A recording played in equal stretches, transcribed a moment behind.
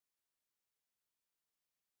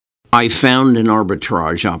I found an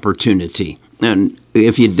arbitrage opportunity. And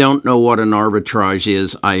if you don't know what an arbitrage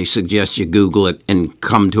is, I suggest you Google it and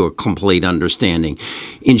come to a complete understanding.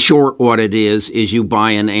 In short, what it is you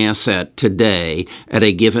buy an asset today at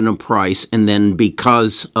a given price, and then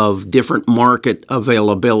because of different market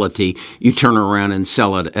availability, you turn around and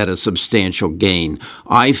sell it at a substantial gain.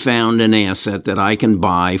 I found an asset that I can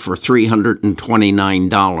buy for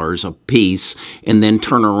 $329 a piece and then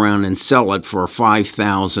turn around and sell it for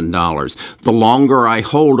 $5,000. The longer I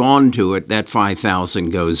hold on to it, that $5,000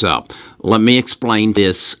 goes up. Let me explain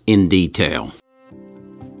this in detail.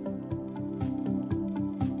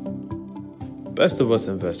 Best of Us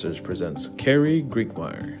Investors presents Kerry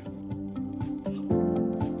Griegmeier.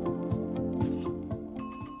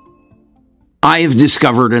 I have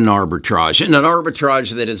discovered an arbitrage, and an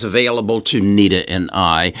arbitrage that is available to Nita and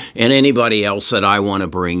I and anybody else that I want to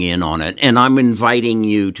bring in on it, and I'm inviting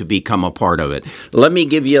you to become a part of it. Let me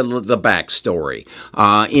give you the backstory.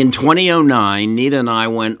 In 2009, Nita and I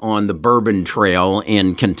went on the Bourbon Trail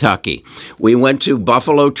in Kentucky. We went to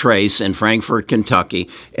Buffalo Trace in Frankfort, Kentucky,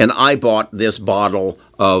 and I bought this bottle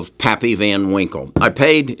of Pappy Van Winkle. I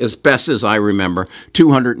paid, as best as I remember,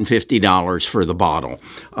 $250 for the bottle.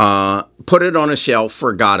 Put it on a shelf,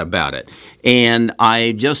 forgot about it. And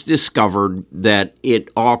I just discovered that it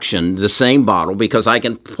auctioned the same bottle because I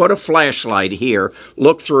can put a flashlight here,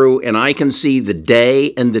 look through, and I can see the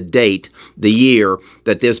day and the date, the year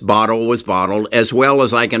that this bottle was bottled, as well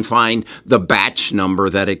as I can find the batch number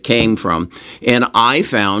that it came from. And I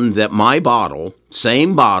found that my bottle,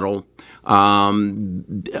 same bottle,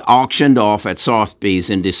 auctioned off at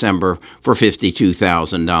Sotheby's in December for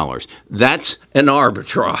 $52,000. That's an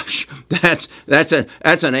arbitrage.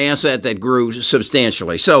 That's an asset that grew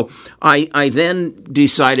substantially. So I then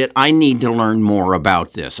decided I need to learn more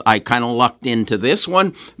about this. I kind of lucked into this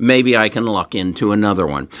one. Maybe I can luck into another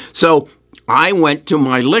one. So I went to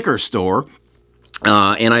my liquor store.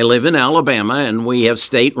 And I live in Alabama, and we have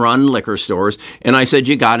state-run liquor stores. And I said,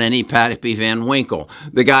 "You got any Pappy Van Winkle?"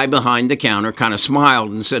 The guy behind the counter kind of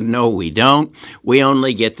smiled and said, "No, we don't. We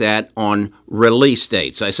only get that on release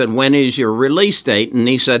dates." I said, "When is your release date?" And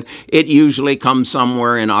he said, "It usually comes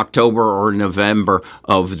somewhere in October or November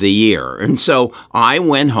of the year." And so I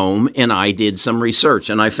went home and I did some research,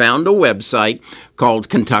 and I found a website called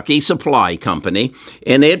Kentucky Supply Company,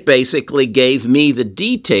 and it basically gave me the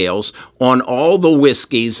details on all the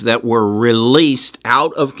whiskeys that were released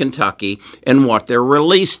out of Kentucky and what their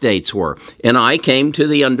release dates were. And I came to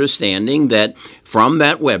the understanding that from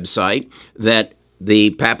that website that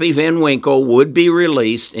the Pappy Van Winkle would be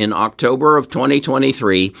released in October of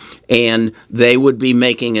 2023, and they would be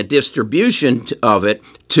making a distribution of it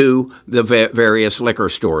to the various liquor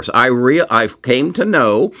stores. I came to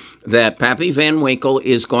know that Pappy Van Winkle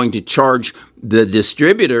is going to charge the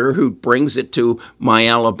distributor who brings it to my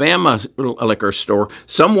Alabama liquor store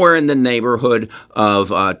somewhere in the neighborhood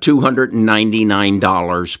of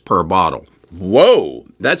 $299 per bottle. Whoa,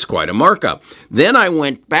 that's quite a markup. Then I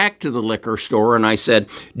went back to the liquor store and I said,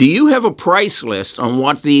 "Do you have a price list on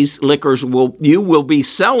what these liquors you will be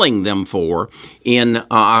selling them for in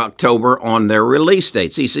October on their release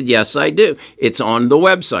dates?" He said, "Yes, I do. It's on the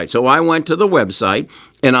website." So I went to the website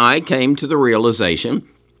and I came to the realization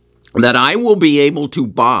that I will be able to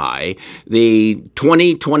buy the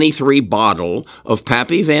 2023 bottle of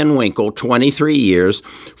Pappy Van Winkle, 23 years,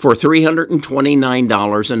 for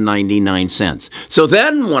 $329.99. So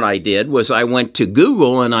then what I did was I went to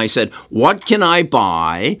Google and I said, what can I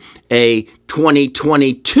buy a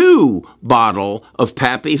 2022 bottle of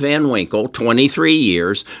Pappy Van Winkle, 23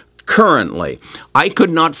 years, currently? I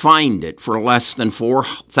could not find it for less than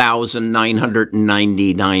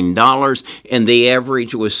 $4,999, and the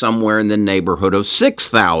average was somewhere in the neighborhood of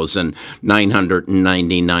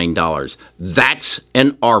 $6,999. That's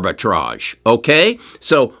an arbitrage, okay?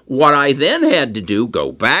 So what I then had to do,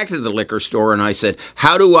 go back to the liquor store, and I said,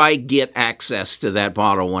 how do I get access to that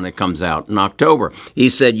bottle when it comes out in October? He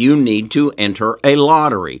said, you need to enter a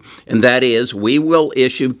lottery, and that is, we will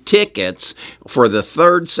issue tickets for the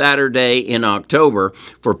third Saturday in October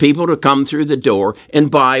for people to come through the door and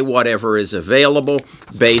buy whatever is available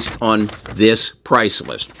based on this price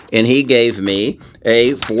list. And he gave me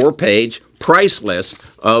a 4-page price list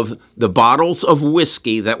of the bottles of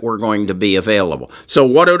whiskey that were going to be available. So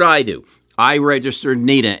what did I do? I registered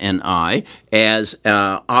Nita and I as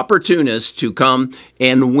opportunists to come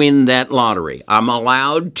and win that lottery. I'm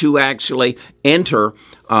allowed to actually enter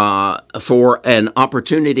for an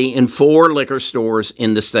opportunity in 4 liquor stores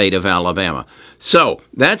in the state of Alabama. So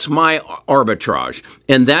that's my arbitrage,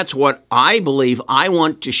 and that's what I believe I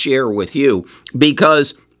want to share with you,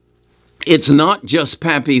 because it's not just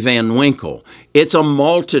Pappy Van Winkle. It's a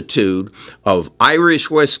multitude of Irish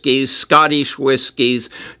whiskeys, Scottish whiskeys,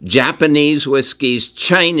 Japanese whiskeys,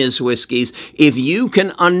 Chinese whiskeys. If you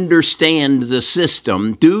can understand the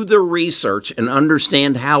system, do the research, and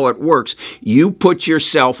understand how it works, you put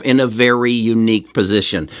yourself in a very unique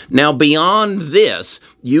position. Now, beyond this,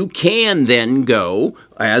 you can then go,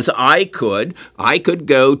 as I could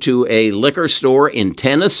go to a liquor store in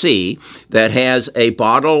Tennessee that has a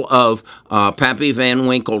bottle of Pappy Van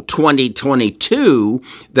Winkle 2022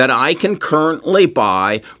 that I can currently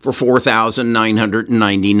buy for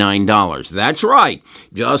 $4,999. That's right.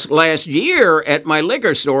 Just last year at my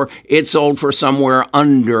liquor store, it sold for somewhere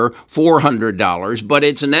under $400, but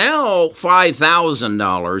it's now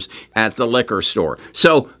 $5,000 at the liquor store.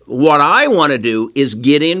 So what I want to do is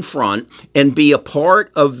get in front and be a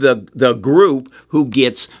part of the group who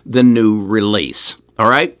gets the new release. All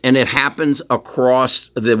right? And it happens across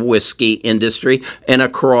the whiskey industry and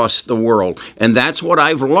across the world. And that's what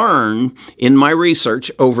I've learned in my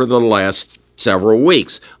research over the last several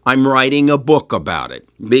weeks. I'm writing a book about it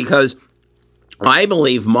because I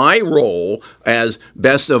believe my role as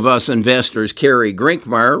Best of Us Investors, Carey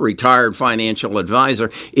Grinkmeyer, retired financial advisor,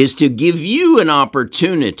 is to give you an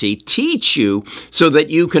opportunity, teach you so that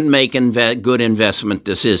you can make good investment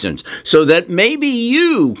decisions, so that maybe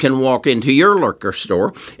you can walk into your liquor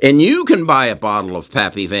store and you can buy a bottle of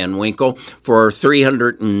Pappy Van Winkle for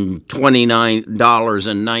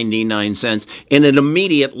 $329.99 and it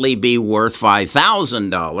immediately be worth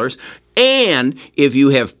 $5,000. And if you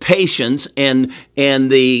have patience and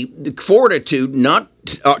the fortitude not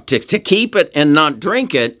to keep it and not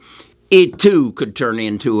drink it, it too could turn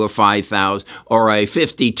into a $5,000 or a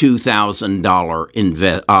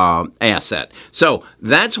 $52,000 asset. So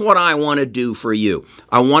that's what I want to do for you.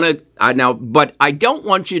 But I don't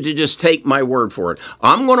want you to just take my word for it.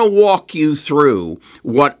 I'm going to walk you through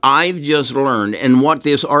what I've just learned and what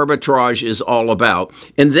this arbitrage is all about.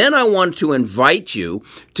 And then I want to invite you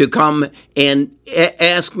to come and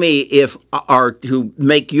ask me to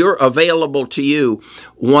make available to you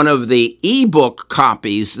one of the ebook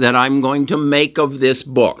copies that I'm going to make of this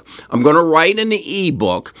book. I'm going to write an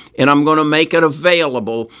ebook and I'm going to make it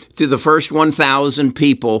available to the first 1,000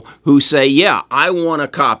 people who say, yeah, I want a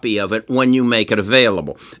copy of it when you make it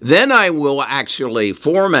available. Then I will actually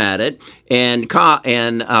format it and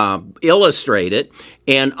illustrate it,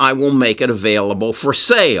 and I will make it available for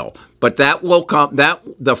sale. But that will come.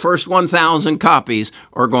 The first 1,000 copies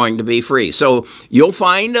are going to be free. So you'll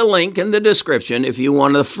find a link in the description if you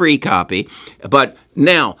want a free copy. But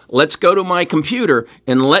now let's go to my computer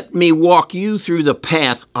and let me walk you through the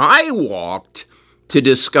path I walked to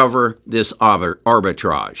discover this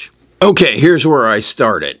arbitrage. Okay, here's where I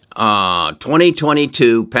started.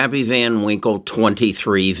 2022 Pappy Van Winkle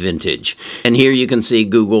 23 vintage. And here you can see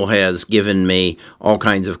Google has given me all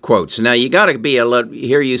kinds of quotes. Now you got to be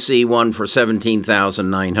here you see one for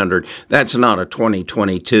 $17,900. That's not a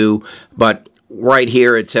 2022, but right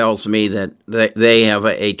here it tells me that they have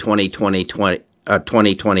a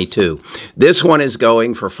 2022. This one is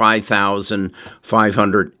going for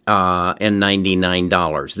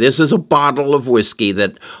 $5,599. This is a bottle of whiskey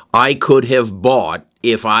that I could have bought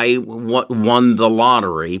if I won the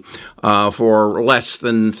lottery for less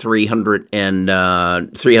than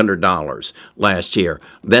 $300 last year.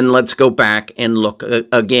 Then let's go back and look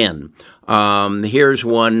again. Here's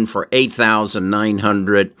one for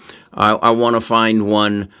 $8,900. I want to find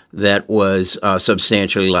one that was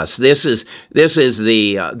substantially less. This is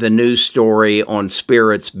the news story on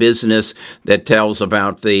Spirits Business that tells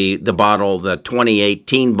about the bottle, the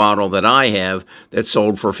 2018 bottle that I have that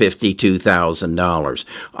sold for $52,000.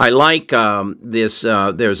 I like this.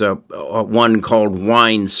 There's a one called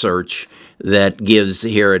Wine Search that gives.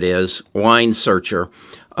 Here it is, Wine Searcher.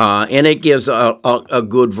 And it gives a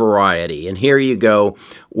good variety. And here you go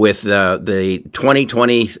with the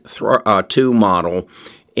 2022 model,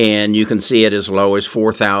 and you can see it as low as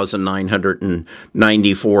 $4,994,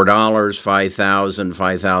 $5,000,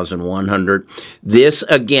 $5,100. This,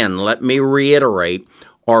 again, let me reiterate,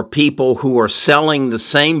 are people who are selling the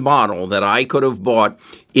same bottle that I could have bought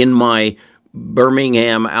in my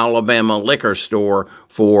Birmingham, Alabama liquor store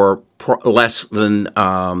for less than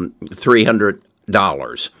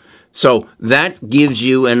 $300. So that gives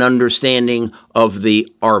you an understanding of the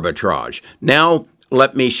arbitrage. Now,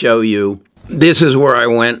 let me show you. This is where I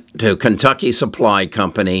went to Kentucky Supply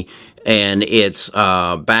Company, and it's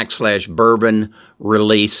 /bourbon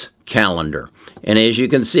release calendar. And as you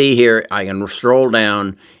can see here, I can scroll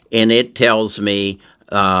down, and it tells me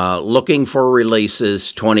looking for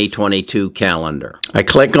releases 2022 calendar. I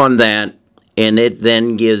click on that, and it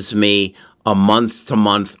then gives me a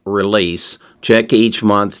month-to-month release. Check each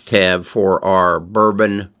month tab for our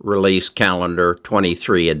Bourbon Release Calendar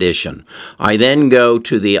 23 edition. I then go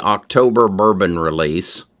to the October Bourbon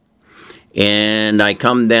release, and I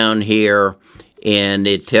come down here, and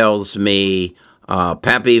it tells me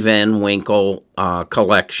Pappy Van Winkle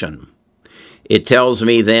collection. It tells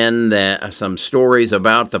me then that some stories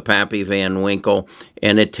about the Pappy Van Winkle,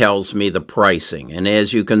 and it tells me the pricing. And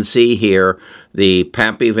as you can see here, the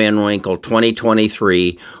Pappy Van Winkle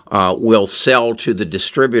 2023 will sell to the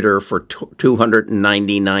distributor for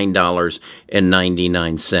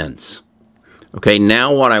 $299.99. Okay,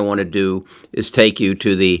 now what I want to do is take you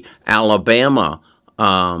to the Alabama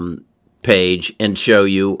page and show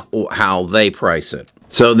you how they price it.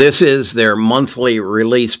 So this is their monthly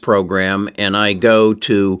release program, and I go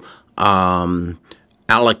to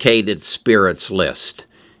allocated spirits list.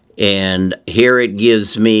 And here it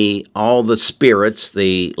gives me all the spirits,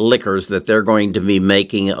 the liquors that they're going to be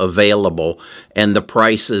making available and the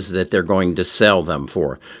prices that they're going to sell them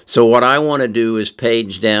for. So what I want to do is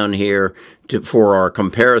page down here for our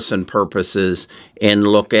comparison purposes and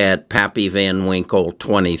look at Pappy Van Winkle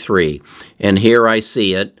 23. And here I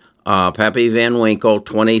see it. Pappy Van Winkle,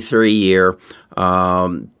 23-year,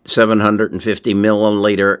 750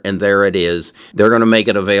 milliliter, and there it is. They're going to make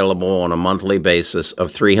it available on a monthly basis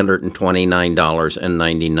of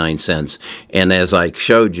 $329.99. And as I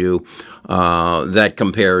showed you, that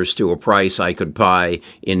compares to a price I could buy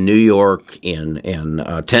in New York, in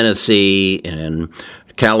Tennessee, in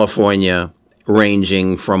California,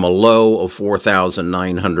 ranging from a low of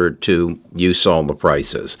 $4,900 to, you saw the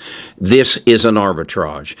prices. This is an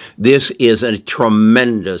arbitrage. This is a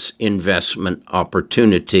tremendous investment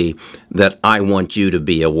opportunity that I want you to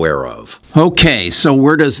be aware of. Okay, so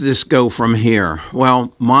where does this go from here?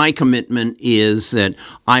 Well, my commitment is that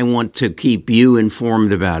I want to keep you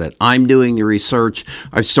informed about it. I'm doing the research.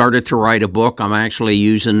 I've started to write a book. I'm actually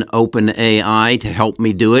using OpenAI to help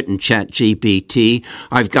me do it and ChatGPT.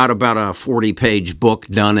 I've got about a 40-page book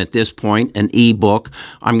done at this point, an ebook.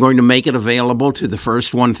 I'm going to make it available to the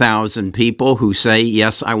first 1,000 people who say,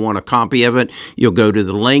 yes, I want a copy of it. You'll go to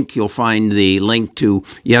the link. You'll find the link to,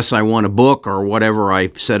 yes, I want a book, or whatever I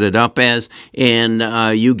set it up as, and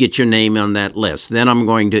you get your name on that list. Then I'm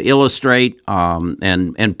going to illustrate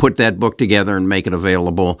and put that book together and make it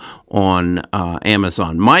available on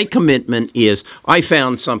Amazon. My commitment is, I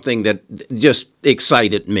found something that just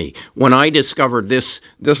excited me. When I discovered this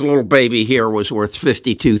little baby here was worth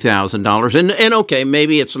 $52,000, and okay,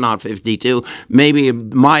 maybe it's not 52. Maybe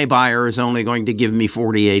my buyer is only going to give me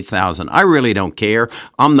 $48,000. I really don't care.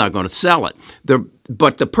 I'm not going to sell it.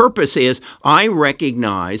 But the purpose is, I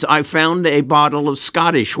recognize I found a bottle of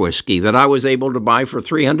Scottish whiskey that I was able to buy for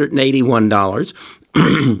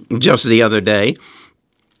 $381 just the other day.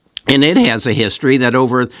 And it has a history that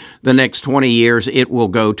over the next 20 years, it will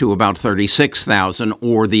go to about $36,000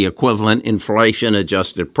 or the equivalent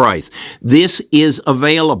inflation-adjusted price. This is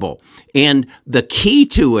available. And the key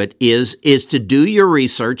to it is to do your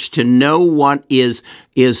research, to know what is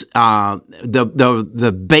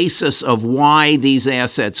the basis of why these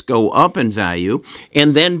assets go up in value,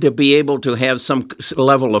 and then to be able to have some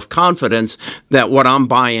level of confidence that what I'm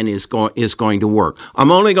buying is going to work.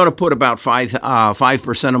 I'm only going to put about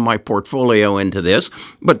 5% of my portfolio into this,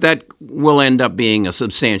 but that will end up being a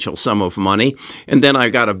substantial sum of money. And then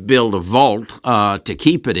I've got to build a vault to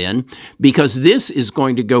keep it in, because this is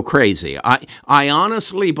going to go crazy. I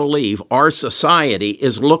honestly believe our society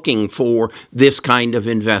is looking for this kind of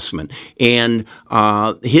investment. And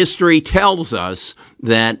history tells us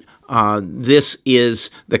that this is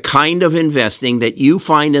the kind of investing that you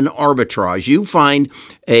find an arbitrage. You find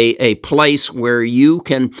a place where you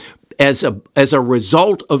can, as a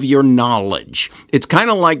result of your knowledge. It's kind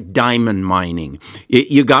of like diamond mining.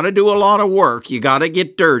 You got to do a lot of work. You got to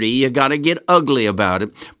get dirty. You got to get ugly about it.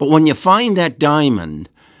 But when you find that diamond,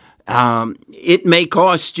 it may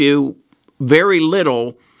cost you very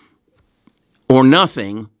little or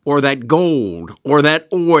nothing, or that gold, or that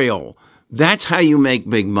oil. That's how you make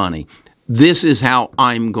big money. This is how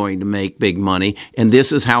I'm going to make big money, and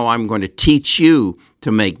this is how I'm going to teach you to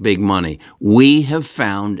make big money. We have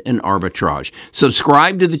found an arbitrage.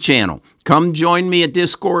 Subscribe to the channel. Come join me at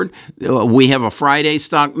Discord. We have a Friday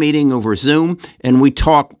stock meeting over Zoom, and we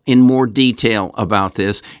talk in more detail about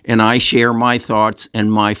this, and I share my thoughts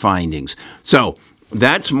and my findings. So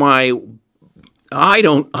that's my...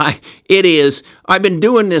 I've been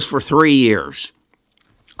doing this for 3 years.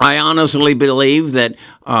 I honestly believe that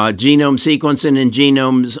genome sequencing and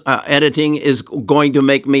genome editing is going to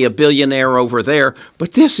make me a billionaire over there,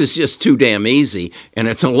 but this is just too damn easy, and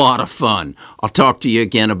it's a lot of fun. I'll talk to you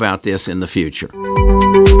again about this in the future.